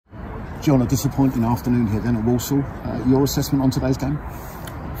John, a disappointing afternoon here then at Walsall. Your assessment on today's game?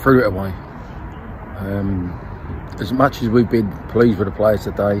 Threw it away. As much as we've been pleased with the players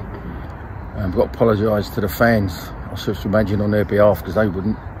today, I've got to apologise to the fans. I should imagine on their behalf, because they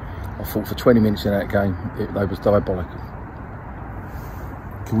wouldn't. I thought for 20 minutes in that game, they was diabolical.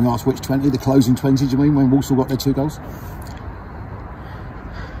 Can we ask which 20? The closing 20, do you mean, when Walsall got their 2 goals?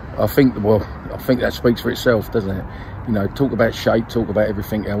 I think that speaks for itself, doesn't it? You know, talk about shape, talk about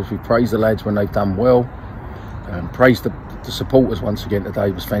everything else. We praise the lads when they've done well. Praise the supporters once again today.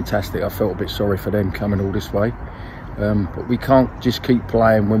 It was fantastic. I felt a bit sorry for them coming all this way. But we can't just keep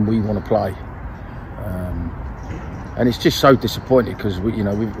playing when we want to play. And it's just so disappointing because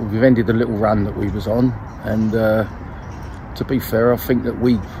we've ended the little run that we was on. And to be fair, I think that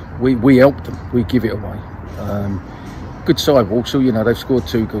we helped them. We give it away. Good side, Walsall. You know, they've scored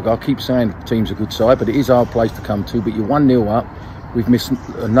 2 goals. I keep saying the team's a good side, but it is our place to come to. But you're 1-0 up. We've missed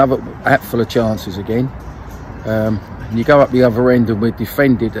another hatful of chances again. And you go up the other end and we're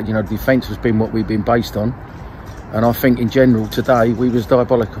defended. You know, defence has been what we've been based on. And I think in general today we was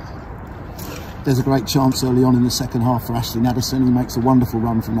diabolical. There's a great chance early on in the second half for Ashley Nadesan. He makes a wonderful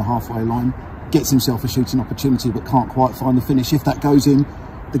run from the halfway line, gets himself a shooting opportunity but can't quite find the finish. If that goes in,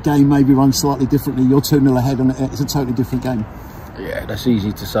 the game maybe runs slightly differently. You're 2-0 ahead and it's a totally different game. Yeah, that's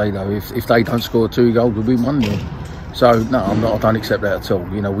easy to say though. If they don't score 2 goals, we'll win 1-0. So no, I don't accept that at all.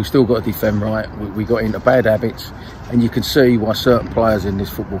 You know, we still got to defend right. We got into bad habits, and you can see why certain players in this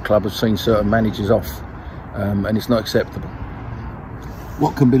football club have seen certain managers off, and it's not acceptable.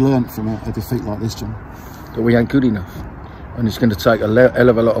 What can be learnt from a defeat like this, John? That we ain't good enough, and it's going to take a hell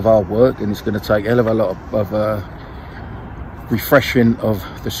of a lot of hard work, and it's going to take a hell of a lot of refreshing of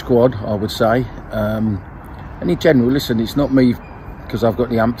the squad, I would say. And in general, listen, it's not me because I've got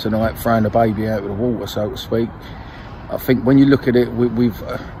the hump tonight throwing the baby out of the water, so to speak. I think when you look at it,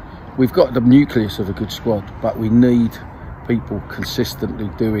 we've got the nucleus of a good squad, but we need people consistently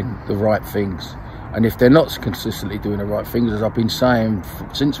doing the right things. And if they're not consistently doing the right things, as I've been saying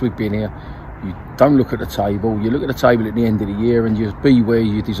since we've been here, you don't look at the table. You look at the table at the end of the year and you be where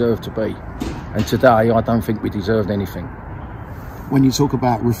you deserve to be. And today, I don't think we deserved anything. When you talk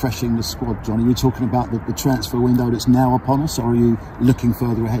about refreshing the squad, John, are you talking about the transfer window that's now upon us, or are you looking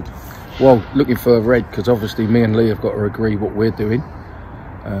further ahead? Well, looking further ahead, because obviously me and Lee have got to agree what we're doing.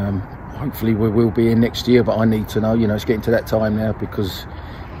 Hopefully we will be in next year, but I need to know, you know, it's getting to that time now, because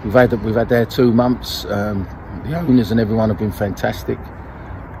we've had there 2 months. The owners and everyone have been fantastic,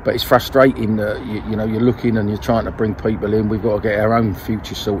 but it's frustrating that you know, you're looking and you're trying to bring people in. We've got to get our own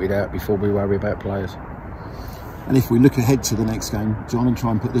future sorted out before we worry about players. And if we look ahead to the next game, John, and try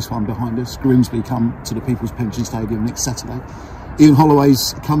and put this one behind us, Grimsby come to the People's Pension Stadium next Saturday. Ian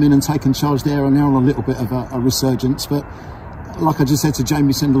Holloway's come in and taken charge there, and they're on a little bit of a resurgence. But like I just said to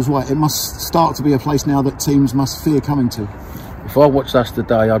Jamie Sendles-White, it must start to be a place now that teams must fear coming to. If I watched us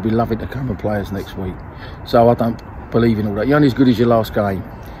today, I'd be loving to come and play us next week. So I don't believe in all that. You're only as good as your last game.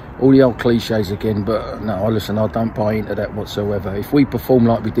 All the old cliches again, but no, listen, I don't buy into that whatsoever. If we perform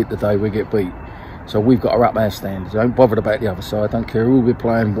like we did today, we get beat. So we've got to up our standards. Don't bother about the other side. I don't care who we're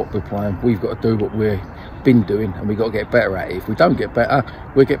playing, what we're playing. We've got to do what we've been doing, and we've got to get better at it. If we don't get better,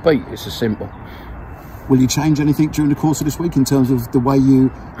 we'll get beat. It's as simple. Will you change anything during the course of this week in terms of the way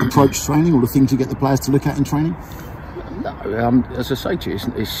you approach training, or the things you get the players to look at in training? No, as I say to you,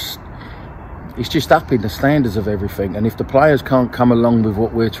 it's just upping the standards of everything. And if the players can't come along with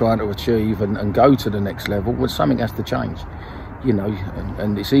what we're trying to achieve and go to the next level, well, something has to change. You know,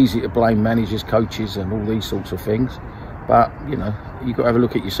 and it's easy to blame managers, coaches and all these sorts of things, but you know, you've got to have a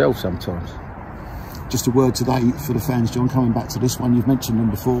look at yourself sometimes. Just a word today for the fans, John, coming back to this one, you've mentioned them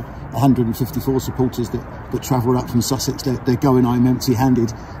before, 154 supporters that travelled up from Sussex. They're going home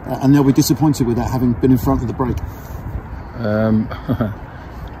empty-handed, and they'll be disappointed with that, having been in front of the break.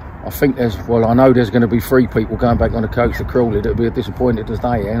 I think I know there's going to be 3 people going back on the coach to Crawley that'll be disappointed to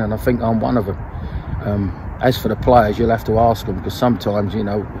stay in, and I think I'm one of them. As for the players, you'll have to ask them, because sometimes, you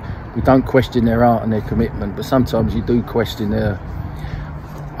know, we don't question their art and their commitment, but sometimes you do question their...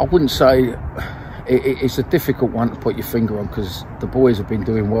 I wouldn't say... It's a difficult one to put your finger on, because the boys have been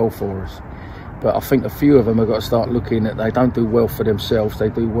doing well for us. But I think a few of them have got to start looking at, they don't do well for themselves, they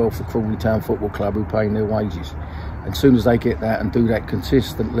do well for Crawley Town Football Club, who are paying their wages. And as soon as they get that and do that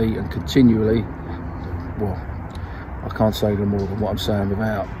consistently and continually, well, I can't say no more than what I'm saying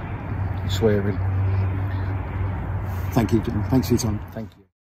without swearing. Thank you, John. Thanks for your time. Thank you.